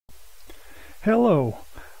Hello,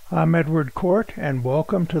 I'm Edward Court and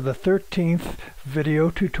welcome to the 13th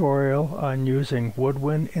video tutorial on using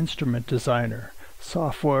Woodwind Instrument Designer,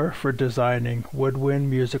 software for designing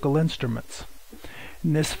woodwind musical instruments.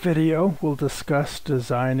 In this video we'll discuss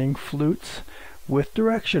designing flutes with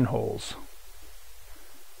direction holes.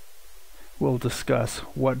 We'll discuss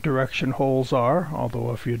what direction holes are,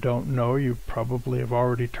 although if you don't know you probably have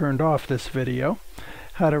already turned off this video.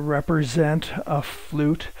 How to represent a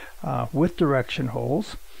flute with direction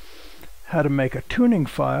holes, how to make a tuning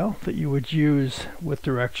file that you would use with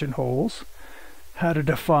direction holes, how to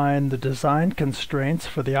define the design constraints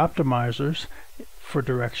for the optimizers for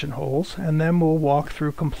direction holes, and then we'll walk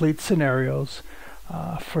through complete scenarios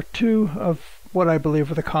for two of what I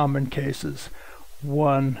believe are the common cases.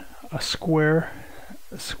 One, a square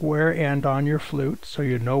end on your flute so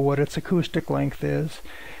you know what its acoustic length is,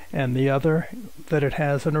 and the other that it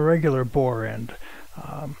has an irregular bore end.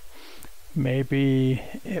 Maybe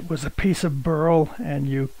it was a piece of burl and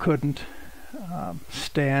you couldn't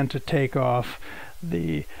stand to take off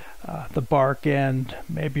the bark end.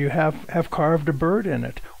 Maybe you have carved a bird in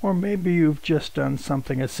it, or maybe you've just done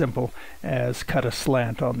something as simple as cut a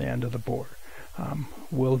slant on the end of the bore.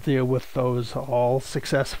 We'll deal with those all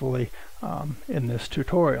successfully in this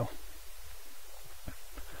tutorial.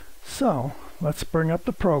 So let's bring up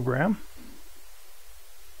the program.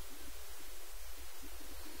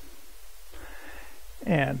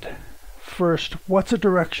 And first, what's a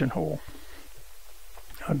direction hole?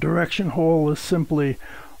 A direction hole is simply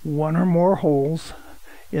one or more holes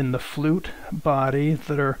in the flute body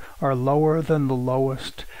that are lower than the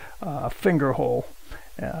lowest finger hole.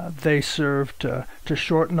 They serve to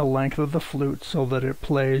shorten the length of the flute so that it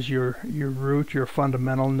plays your root, your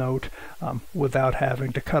fundamental note, without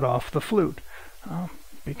having to cut off the flute.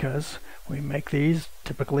 Because we make these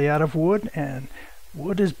typically out of wood, and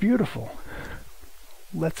wood is beautiful.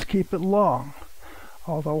 Let's keep it long.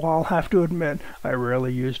 Although I'll have to admit I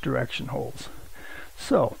rarely use direction holes.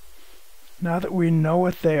 So now that we know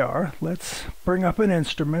what they are, let's bring up an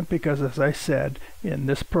instrument, because as I said, in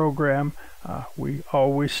this program we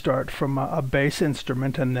always start from a base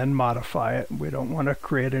instrument and then modify it. We don't want to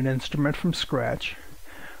create an instrument from scratch.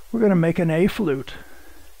 We're going to make an A flute.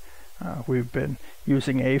 We've been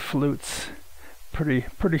using A flutes pretty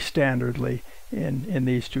standardly in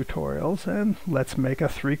these tutorials, and let's make a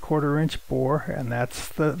 3/4 inch bore, and that's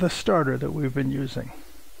the starter that we've been using.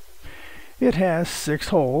 It has 6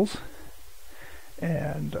 holes,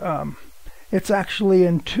 and it's actually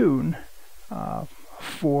in tune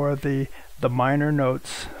for the minor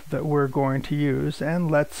notes that we're going to use, and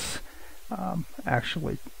let's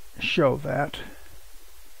actually show that.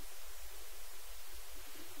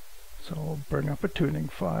 So we'll bring up a tuning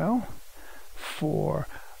file for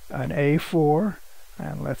an A4,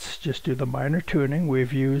 and let's just do the minor tuning.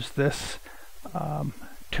 We've used this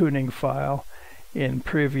tuning file in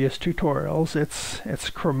previous tutorials. It's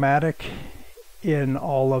chromatic in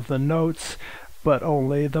all of the notes, but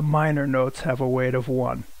only the minor notes have a weight of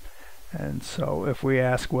 1. And so if we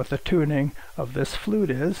ask what the tuning of this flute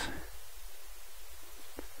is,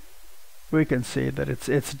 we can see that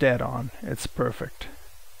it's dead on. It's perfect.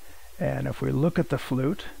 And if we look at the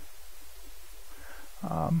flute,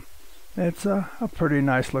 it's a pretty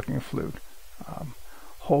nice looking flute.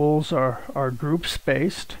 Holes are group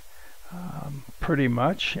spaced pretty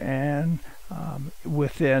much, and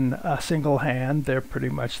within a single hand they're pretty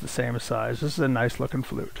much the same size. This is a nice looking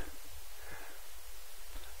flute.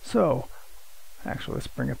 So actually, let's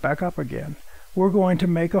bring it back up again. We're going to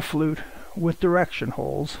make a flute with direction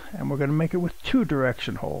holes, and we're going to make it with 2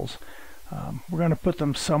 direction holes. We're going to put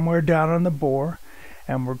them somewhere down on the bore,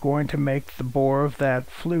 and we're going to make the bore of that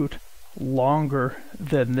flute longer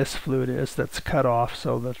than this flute is that's cut off,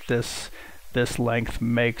 so that this length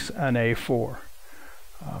makes an A4.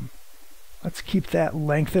 Let's keep that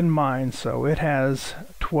length in mind. So it has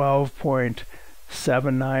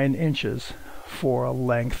 12.79 inches for a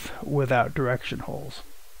length without direction holes.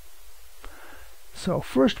 So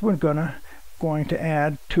first we're going to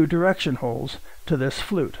add 2 direction holes to this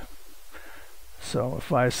flute. So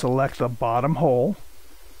if I select the bottom hole,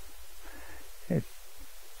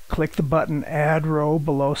 click the button Add Row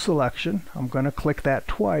below Selection. I'm going to click that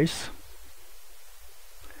twice,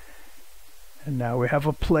 and now we have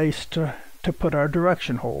a place to put our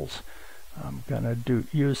direction holes. I'm going to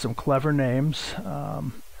use some clever names.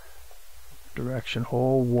 Direction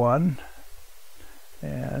hole 1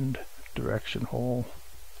 and direction hole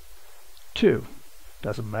 2.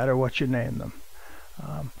 Doesn't matter what you name them.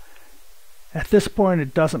 At this point,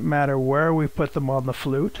 it doesn't matter where we put them on the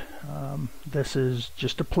flute. This is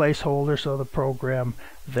just a placeholder, so the program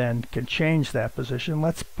then can change that position.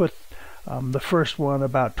 Let's put the first one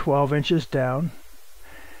about 12 inches down.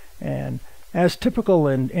 And as typical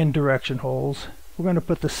in direction holes, we're going to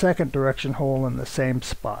put the second direction hole in the same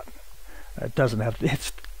spot. It doesn't have,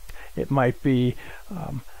 it might be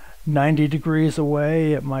 90 degrees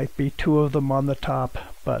away, it might be two of them on the top,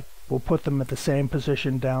 but we'll put them at the same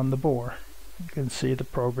position down the bore. You can see the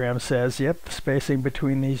program says, yep, the spacing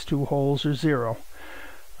between these two holes are 0.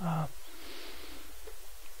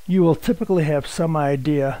 You will typically have some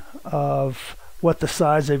idea of what the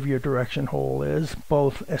size of your direction hole is,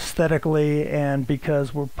 both aesthetically and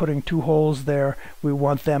because we're putting two holes there, we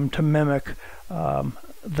want them to mimic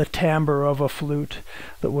the timbre of a flute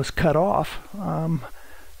that was cut off.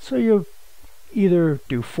 So you either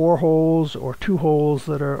do 4 holes or 2 holes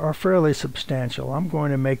that are fairly substantial. I'm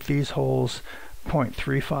going to make these holes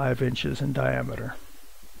 0.35 inches in diameter.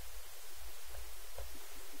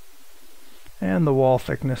 And the wall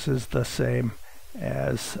thickness is the same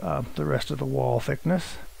as the rest of the wall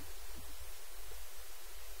thickness.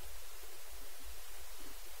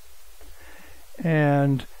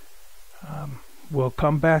 And we'll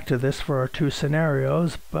come back to this for our 2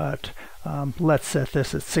 scenarios, but let's set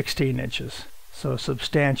this at 16 inches. So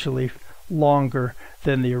substantially longer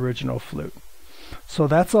than the original flute. So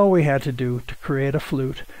that's all we had to do to create a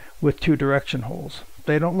flute with 2 direction holes.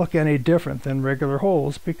 They don't look any different than regular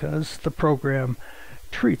holes because the program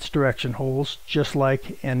treats direction holes just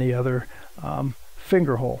like any other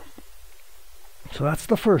finger hole. So that's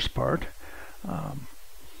the first part.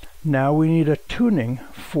 Now we need a tuning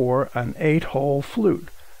for an 8-hole flute.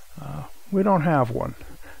 We don't have one,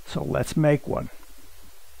 so let's make one.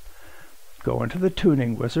 Go into the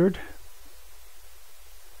tuning wizard,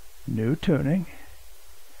 new tuning,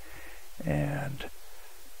 and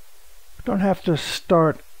don't have to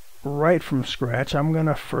start right from scratch. I'm going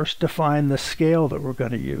to first define the scale that we're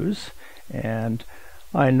going to use, and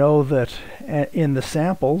I know that in the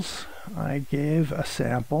samples I gave a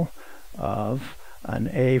sample of an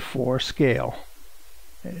A4 scale.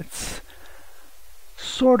 It's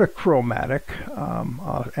sort of chromatic,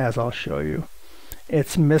 as I'll show you.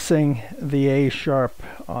 It's missing the A sharp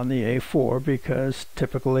on the A4 because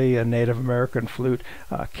typically a Native American flute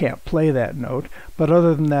can't play that note, but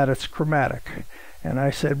other than that it's chromatic. And I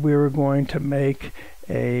said we were going to make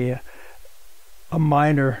a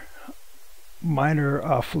minor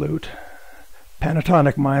flute,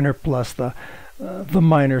 pentatonic minor plus the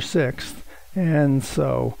minor sixth, and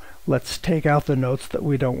so let's take out the notes that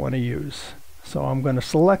we don't want to use. So I'm going to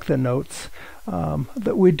select the notes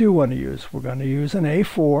that we do want to use. We're going to use an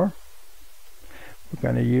A4. We're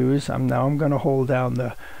going to use, now I'm going to hold down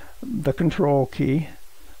the control key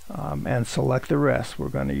and select the rest. We're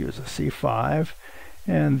going to use a C5,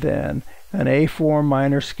 and then an A4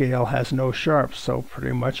 minor scale has no sharps, so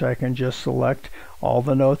pretty much I can just select all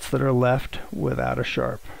the notes that are left without a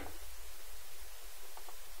sharp.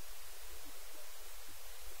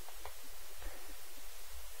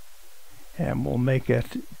 And we'll make it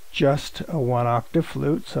just a 1-octave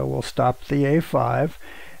flute, so we'll stop the A5.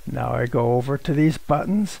 Now I go over to these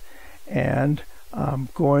buttons and I'm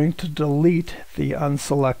going to delete the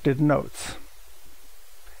unselected notes.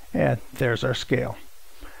 And there's our scale.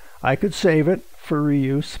 I could save it for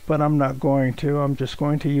reuse, but I'm not going to. I'm just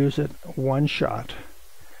going to use it one shot.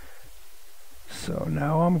 So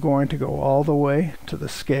now I'm going to go all the way to the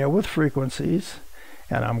scale with frequencies,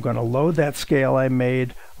 and I'm going to load that scale I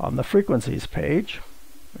made on the frequencies page,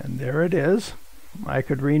 and there it is. I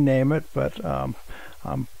could rename it, but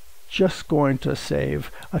I'm just going to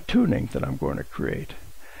save a tuning that I'm going to create.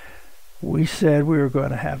 We said we were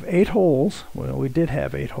going to have 8 holes. Well, we did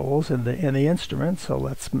have 8 holes in the instrument, so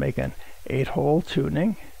let's make an 8-hole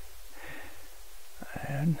tuning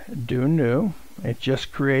and do new. It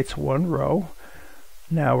just creates 1 row.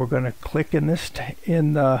 Now we're going to click in this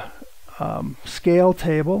in the scale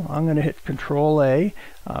table. I'm going to hit Control A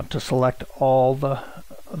to select all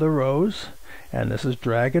the rows, and this is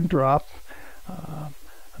drag and drop.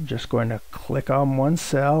 I'm just going to click on one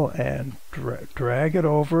cell and drag it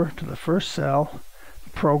over to the first cell. The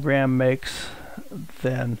program makes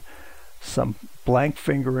then some blank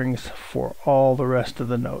fingerings for all the rest of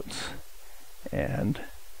the notes, and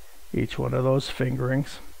each one of those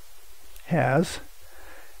fingerings has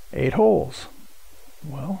 8 holes.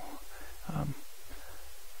 Well,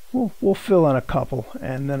 we'll fill in a couple,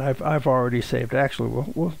 and then I've already saved.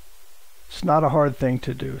 Actually, it's not a hard thing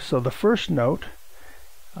to do. So the first note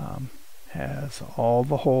has all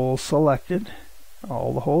the holes selected,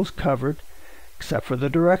 all the holes covered. except for the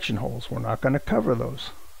direction holes. We're not going to cover those.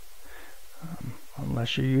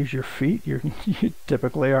 Unless you use your feet, you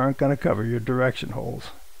typically aren't going to cover your direction holes.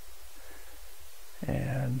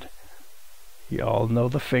 And you all know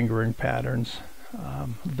the fingering patterns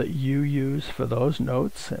that you use for those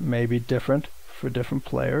notes. It may be different for different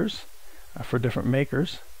players, for different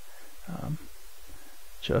makers.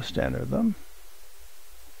 Just enter them.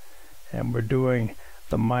 And we're doing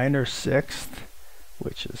the minor sixth,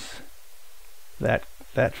 which is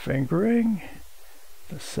that fingering,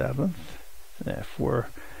 the seventh. And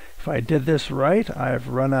if I did this right, I've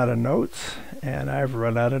run out of notes, and I've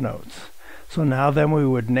run out of notes. So now then we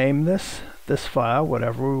would name this file,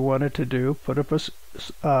 whatever we wanted to do, put up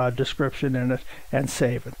a description in it, and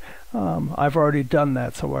save it. I've already done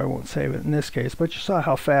that, so I won't save it in this case, but you saw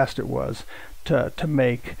how fast it was to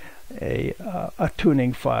make a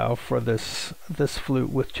tuning file for this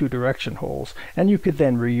flute with 2 direction holes, and you could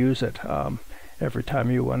then reuse it every time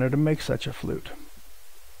you wanted to make such a flute.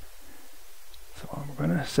 So I'm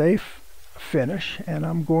going to say finish, and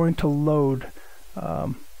I'm going to load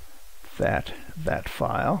that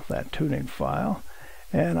file, that tuning file,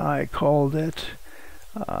 and I called it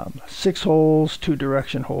 6 holes, 2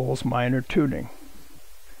 direction holes, minor tuning,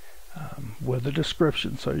 with a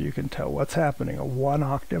description so you can tell what's happening. A 1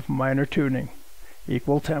 octave minor tuning,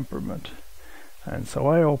 equal temperament. And so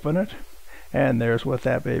I open it, and there's what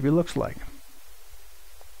that baby looks like.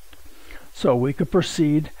 So we could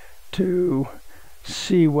proceed to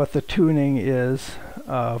see what the tuning is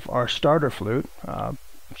of our starter flute.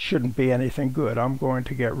 Shouldn't be anything good. I'm going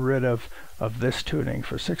to get rid of this tuning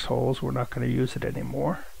for 6 holes. We're not going to use it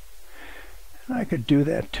anymore. And I could do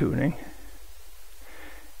that tuning,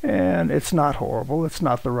 and it's not horrible. It's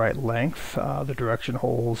not the right length. The direction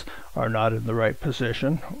holes are not in the right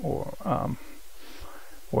position, or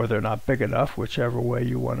they're not big enough, whichever way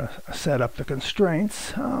you want to set up the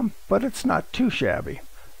constraints, but it's not too shabby.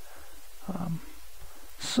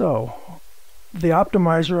 So the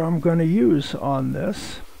optimizer I'm going to use on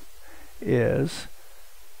this is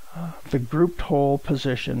the grouped hole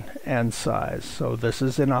position and size. So this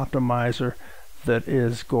is an optimizer that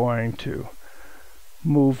is going to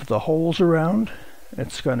move the holes around.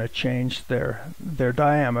 It's going to change their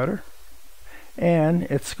diameter, and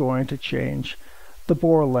it's going to change the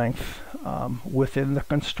bore length within the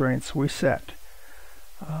constraints we set.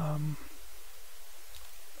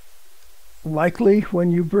 Likely when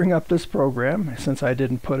you bring up this program, since I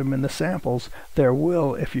didn't put them in the samples, there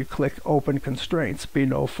will, if you click Open Constraints, be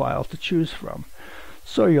no file to choose from.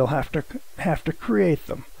 So you'll have to create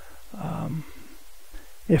them.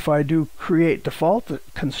 If I do create default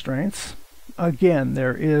constraints, again,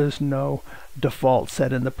 there is no default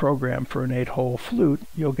set in the program for an 8-hole flute.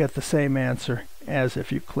 You'll get the same answer as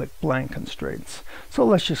if you click blank constraints. So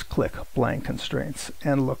let's just click blank constraints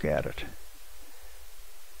and look at it.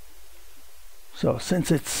 So since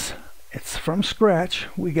it's from scratch,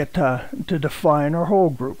 we get to define our hole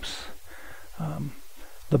groups.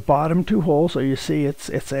 The bottom 2 holes, so you see it's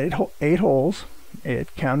 8 holes.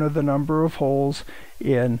 It counted the number of holes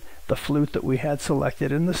in the flute that we had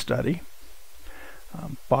selected in the study.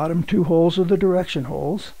 Bottom 2 holes are the direction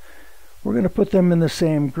holes. We're going to put them in the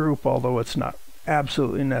same group, although it's not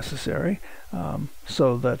absolutely necessary,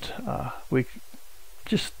 so that we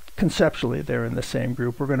just conceptually they're in the same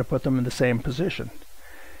group. We're going to put them in the same position.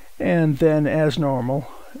 And then, as normal,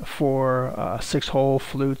 for a 6-hole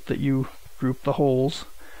flute that you group the holes,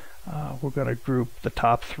 we're going to group the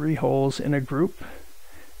top 3 holes in a group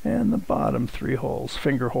and the bottom 3 holes,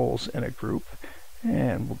 finger holes, in a group.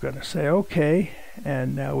 And we're going to say OK,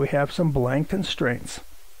 and now we have some blank constraints.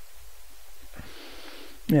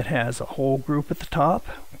 It has a hole group at the top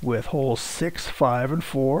with holes 6, 5, and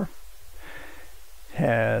 4.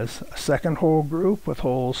 Has a second hole group with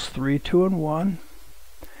holes 3, 2, and 1,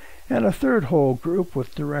 and a third hole group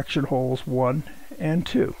with direction holes 1 and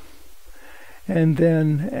 2. And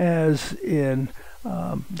then, as in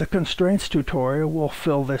the constraints tutorial, we'll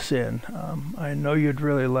fill this in. I know you'd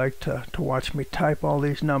really like to watch me type all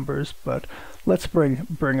these numbers, but let's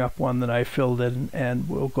bring up one that I filled in, and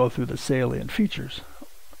we'll go through the salient features.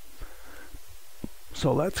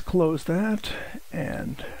 So let's close that,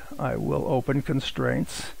 and I will open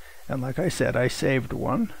constraints. And like I said, I saved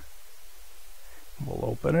one. We'll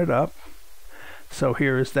open it up. So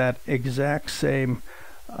here is that exact same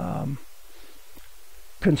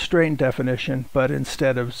constraint definition, but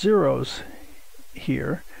instead of zeros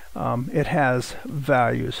here, it has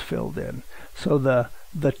values filled in. So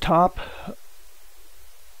the top,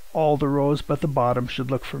 all the rows but the bottom should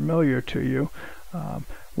look familiar to you.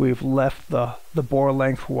 We've left the bore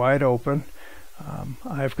length wide open.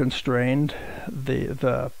 I've constrained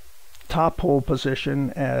the top hole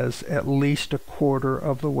position as at least 1/4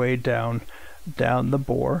 of the way down the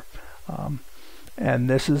bore, and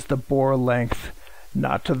this is the bore length,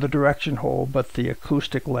 not to the direction hole, but the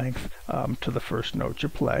acoustic length to the first note you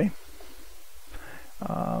play.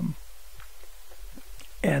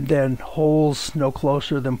 And then holes no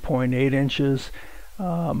closer than 0.8 inches,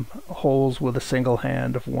 holes with a single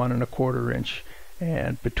hand of 1 1/4 inch,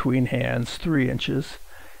 and between hands 3 inches.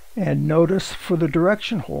 And notice for the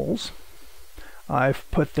direction holes, I've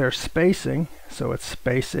put their spacing, so it's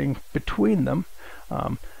spacing between them.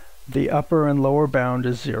 The upper and lower bound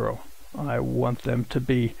is 0. I want them to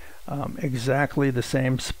be exactly the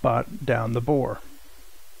same spot down the bore.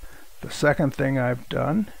 The second thing I've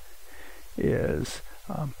done is,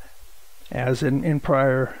 as in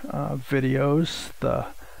prior videos,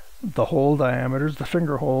 the hole diameters, the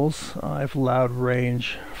finger holes, I've allowed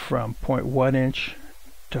range from 0.1 inch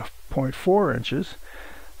to 0.4 inches.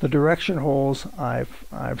 The direction holes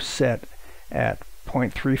I've set at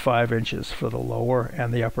 0.35 inches for the lower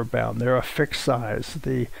and the upper bound. They're a fixed size.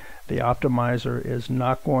 The optimizer is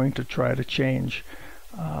not going to try to change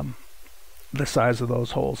the size of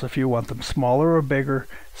those holes. If you want them smaller or bigger,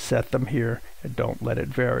 set them here and don't let it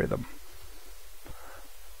vary them.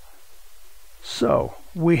 So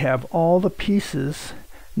we have all the pieces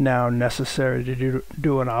now necessary to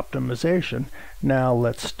do an optimization. Now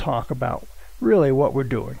let's talk about really what we're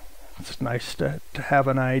doing. It's nice to have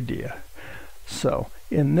an idea. So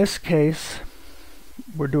in this case,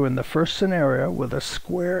 we're doing the first scenario with a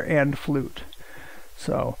square end flute.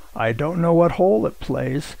 So I don't know what hole it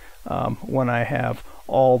plays when I have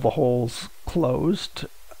all the holes closed,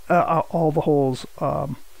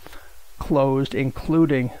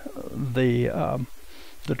 including the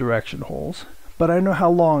direction holes, but I know how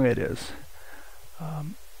long it is.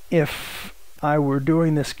 If I were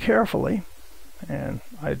doing this carefully, and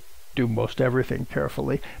I do most everything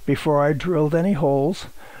carefully, before I drilled any holes,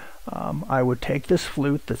 I would take this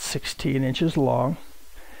flute that's 16 inches long,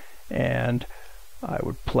 and I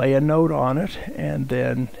would play a note on it, and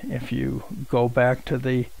then if you go back to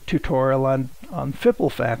the tutorial on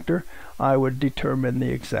fipple factor, I would determine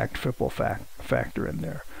the exact fipple factor in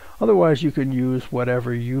there. Otherwise, you can use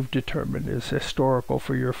whatever you've determined is historical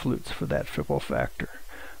for your flutes for that fipple factor.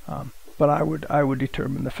 But I would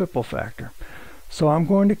determine the fipple factor. So I'm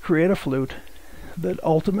going to create a flute that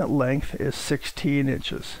ultimate length is 16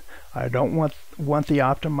 inches. I don't want the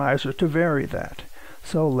optimizer to vary that.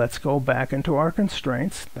 So let's go back into our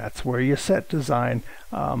constraints. That's where you set design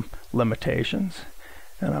limitations.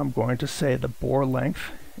 And I'm going to say the bore length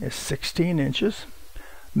is 16 inches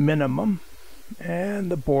minimum, and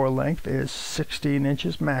the bore length is 16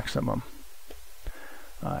 inches maximum.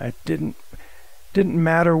 It didn't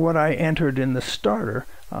matter what I entered in the starter.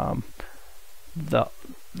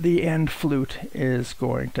 The end flute is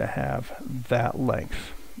going to have that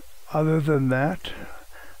length. Other than that,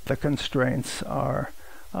 the constraints are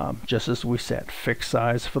just as we set, fixed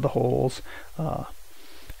size for the holes,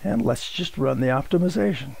 and let's just run the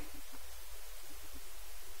optimization.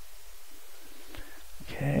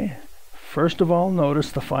 Okay, first of all,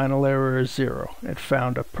 notice the final error is 0. It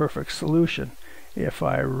found a perfect solution. If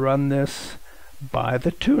I run this by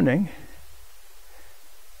the tuning,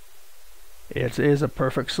 it is a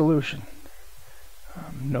perfect solution.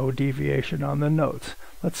 No deviation on the notes.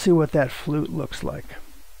 Let's see what that flute looks like.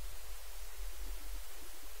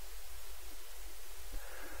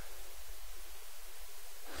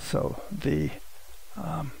 So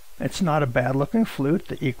it's not a bad looking flute.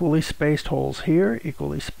 The equally spaced holes here,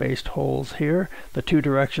 equally spaced holes here. The two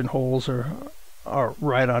direction holes are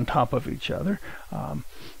right on top of each other,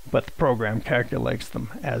 but the program calculates them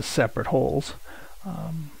as separate holes.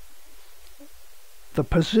 The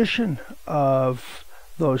position of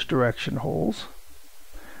those direction holes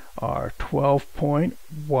are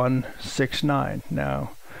 12.169.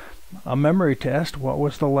 Now, a memory test, what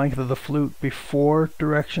was the length of the flute before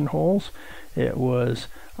direction holes? It was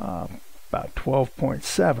about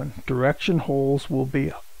 12.7. Direction holes will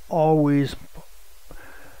be always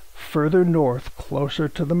further north, closer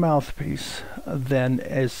to the mouthpiece than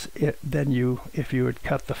if you had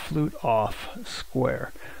cut the flute off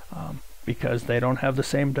square, because they don't have the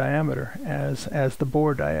same diameter as the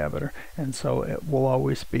bore diameter, and so it will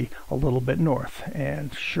always be a little bit north,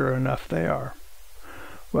 and sure enough they are.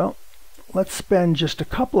 Well, let's spend just a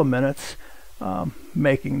couple of minutes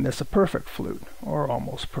making this a perfect flute, or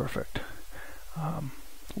almost perfect.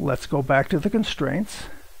 Let's go back to the constraints,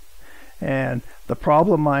 and the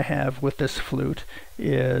problem I have with this flute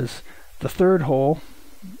is the third hole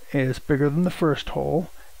is bigger than the first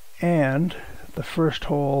hole, and the first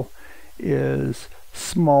hole is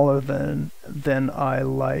smaller than I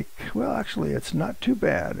like. Well, actually, it's not too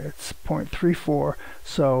bad. It's 0.34.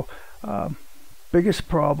 So biggest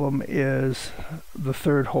problem is the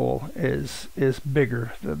third hole is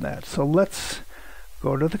bigger than that. So let's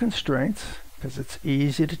go to the constraints, because it's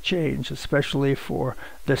easy to change, especially for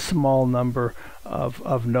the small number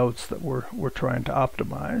of notes that we're trying to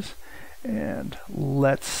optimize. And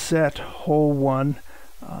let's set hole 1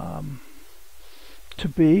 to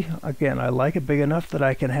be, again, I like it big enough that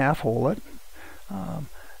I can half hole it.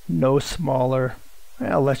 No smaller.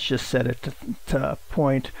 Well, let's just set it to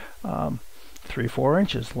 0.34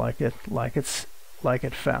 inches, like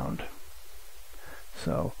it found.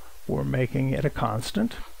 So we're making it a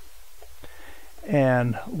constant.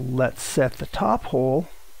 And let's set the top hole.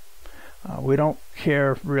 We don't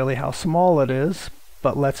care really how small it is,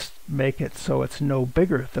 but let's make it so it's no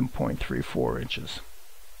bigger than 0.34 inches.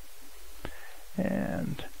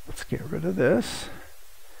 And let's get rid of this,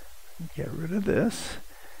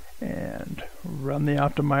 and run the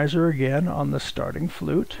optimizer again on the starting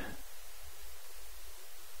flute.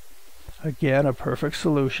 Again, a perfect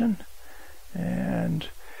solution. And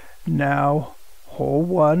now hole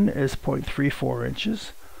 1 is 0.34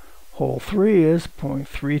 inches. Hole 3 is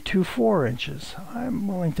 0.324 inches. I'm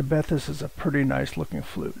willing to bet this is a pretty nice looking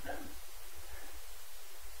flute.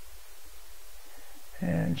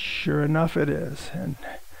 And sure enough it is. And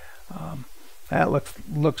that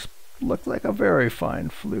looks like a very fine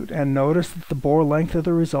flute. And notice that the bore length of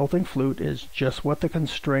the resulting flute is just what the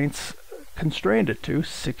constraints constrained it to,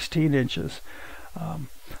 16 inches.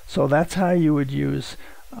 So that's how you would use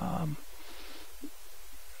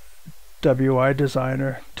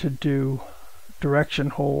WIDesigner to do direction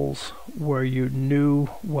holes where you knew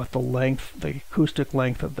what the acoustic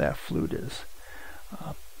length of that flute is.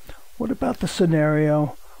 What about the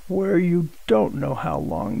scenario where you don't know how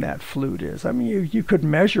long that flute is? I mean, you could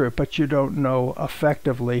measure it, but you don't know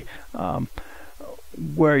effectively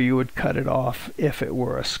where you would cut it off if it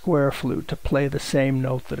were a square flute to play the same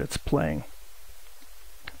note that it's playing.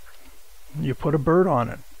 You put a bird on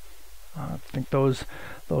it. I think those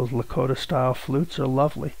Lakota style flutes are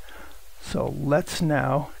lovely. So let's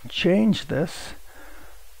now change this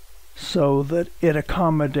so that it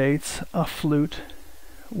accommodates a flute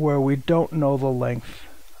where we don't know the length.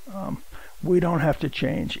 We don't have to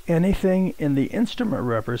change anything in the instrument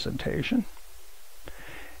representation,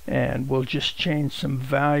 and we'll just change some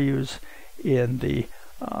values in the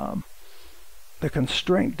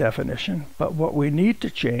constraint definition. But what we need to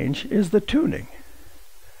change is the tuning,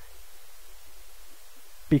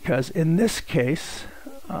 because in this case,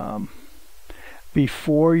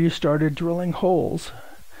 before you started drilling holes,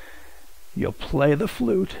 you'll play the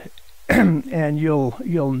flute and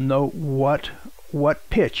you'll note what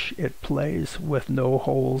pitch it plays with no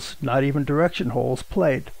holes, not even direction holes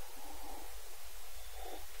played.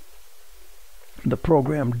 The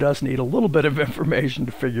program does need a little bit of information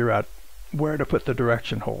to figure out where to put the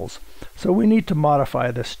direction holes. So we need to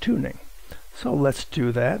modify this tuning. So let's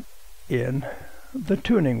do that in the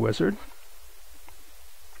tuning wizard.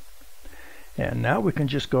 And now we can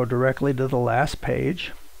just go directly to the last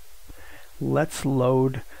page. Let's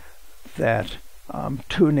load that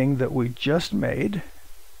tuning that we just made.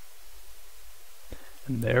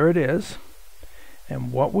 And there it is.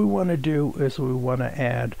 And what we want to do is we want to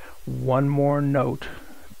add one more note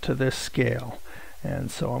to this scale.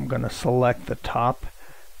 And so I'm going to select the top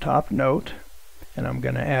note, and I'm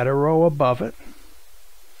going to add a row above it.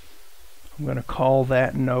 I'm going to call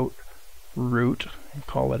that note root.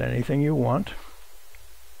 Call it anything you want.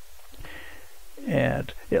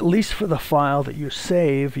 And at least for the file that you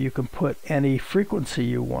save, you can put any frequency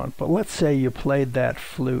you want. But let's say you played that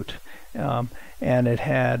flute and it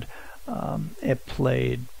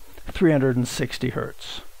played 360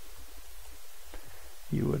 hertz.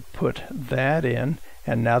 You would put that in,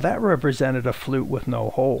 and now that represented a flute with no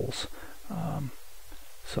holes.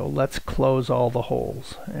 So let's close all the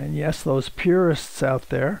holes. And yes, those purists out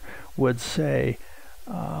there would say,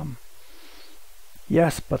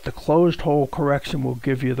 yes, but the closed hole correction will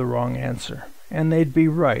give you the wrong answer. And they'd be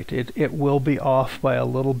right. It will be off by a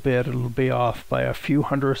little bit. It'll be off by a few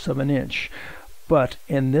hundredths of an inch. But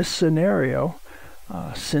in this scenario,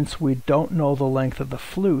 since we don't know the length of the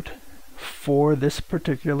flute, for this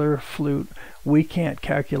particular flute, we can't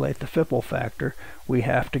calculate the Fipple factor. We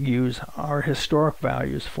have to use our historic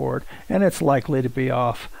values for it, and it's likely to be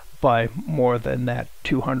off by more than that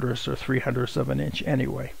 200ths or 300ths of an inch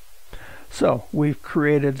anyway. So we've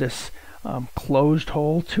created this closed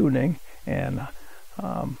hole tuning, and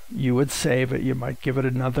you would save it. You might give it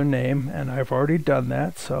another name, and I've already done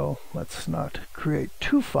that, so let's not create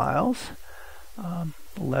two files.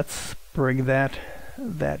 Let's bring that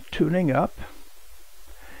tuning up,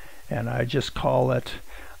 and I just call it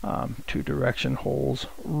two direction holes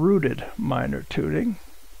rooted minor tuning.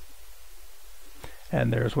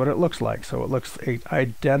 And there's what it looks like. So it looks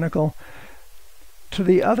identical to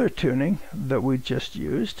the other tuning that we just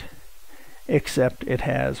used, except it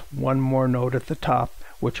has one more note at the top,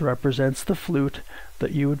 which represents the flute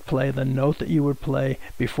that you would play, the note that you would play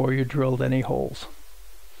before you drilled any holes.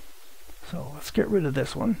 So let's get rid of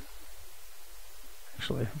this one.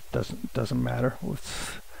 Actually, it doesn't matter.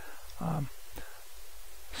 Let's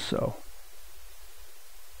so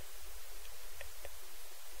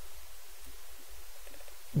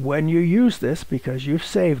when you use this, because you've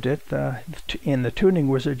saved it in the tuning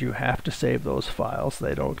wizard, you have to save those files.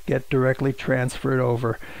 They don't get directly transferred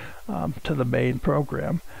over to the main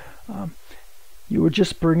program. You would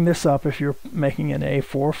just bring this up if you're making an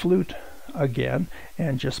A4 flute again,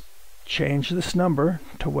 and just change this number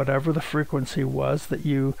to whatever the frequency was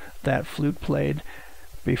that flute played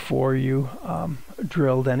before you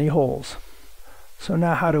drilled any holes. So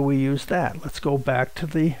now how do we use that? Let's go back to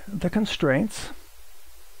the constraints.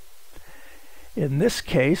 In this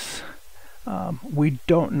case, we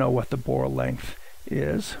don't know what the bore length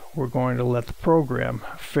is. We're going to let the program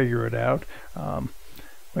figure it out.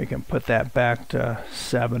 We can put that back to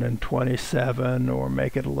 7 and 27, or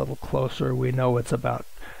make it a little closer. We know it's about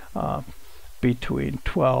between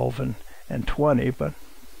 12 and 20, but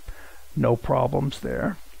no problems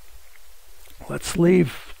there. Let's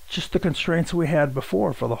leave just the constraints we had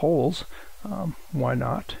before for the holes. Why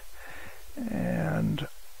not? And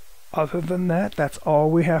other than that, that's all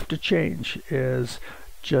we have to change, is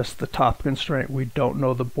just the top constraint. We don't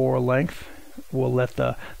know the bore length. We'll let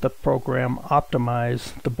the program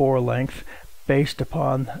optimize the bore length based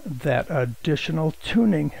upon that additional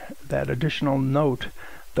tuning, that additional note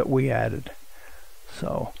that we added.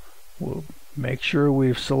 So we'll make sure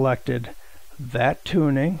we've selected that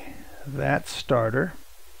tuning, that starter,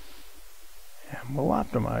 and we'll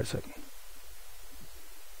optimize it.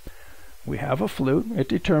 We have a flute. It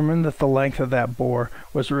determined that the length of that bore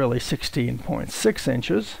was really 16.6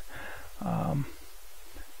 inches.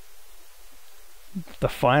 The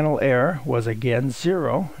final error was again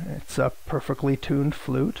 0. It's a perfectly tuned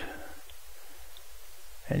flute.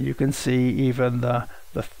 And you can see even the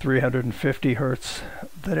 350 hertz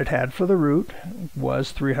that it had for the root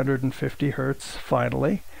was 350 hertz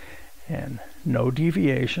finally, and no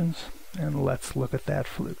deviations. And let's look at that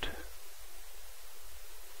flute.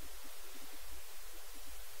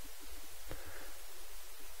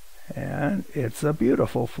 And it's a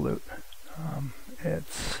beautiful flute.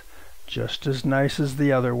 It's just as nice as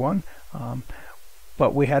the other one,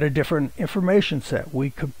 but we had a different information set. We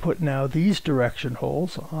could put now these direction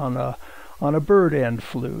holes on a bird end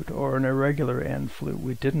flute or an irregular end flute.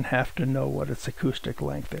 We didn't have to know what its acoustic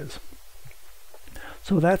length is.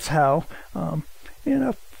 So that's how, in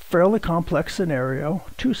a fairly complex scenario,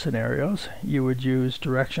 two scenarios, you would use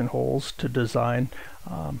direction holes to design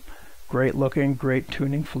great looking, great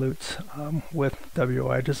tuning flutes with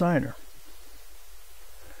WIDesigner.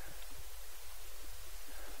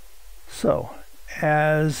 So,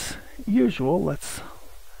 as usual, let's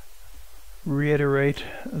reiterate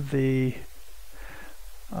the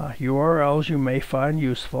URLs you may find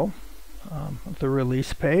useful. The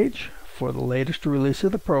release page for the latest release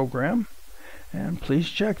of the program, and please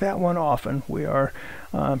check that one often. We are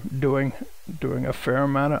doing a fair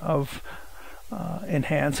amount of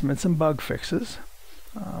enhancements and bug fixes.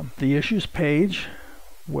 The issues page,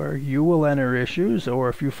 where you will enter issues, or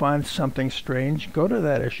if you find something strange, go to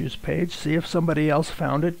that issues page, see if somebody else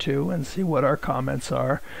found it too, and see what our comments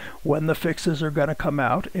are, when the fixes are going to come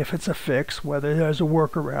out, if it's a fix, whether there's a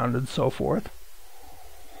workaround, and so forth.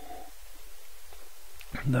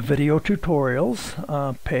 The video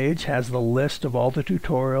tutorials page has the list of all the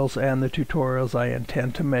tutorials and the tutorials I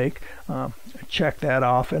intend to make. Check that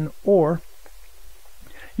often, or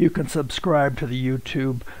you can subscribe to the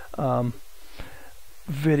YouTube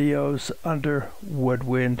videos under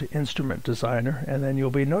Woodwind Instrument Designer, and then you'll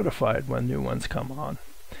be notified when new ones come on.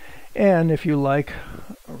 And if you like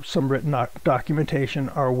some written documentation,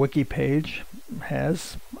 our wiki page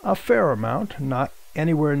has a fair amount, not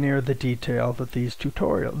anywhere near the detail that these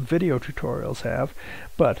video tutorials have,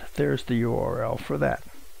 but there's the URL for that.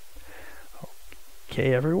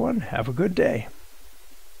 Okay, everyone, have a good day.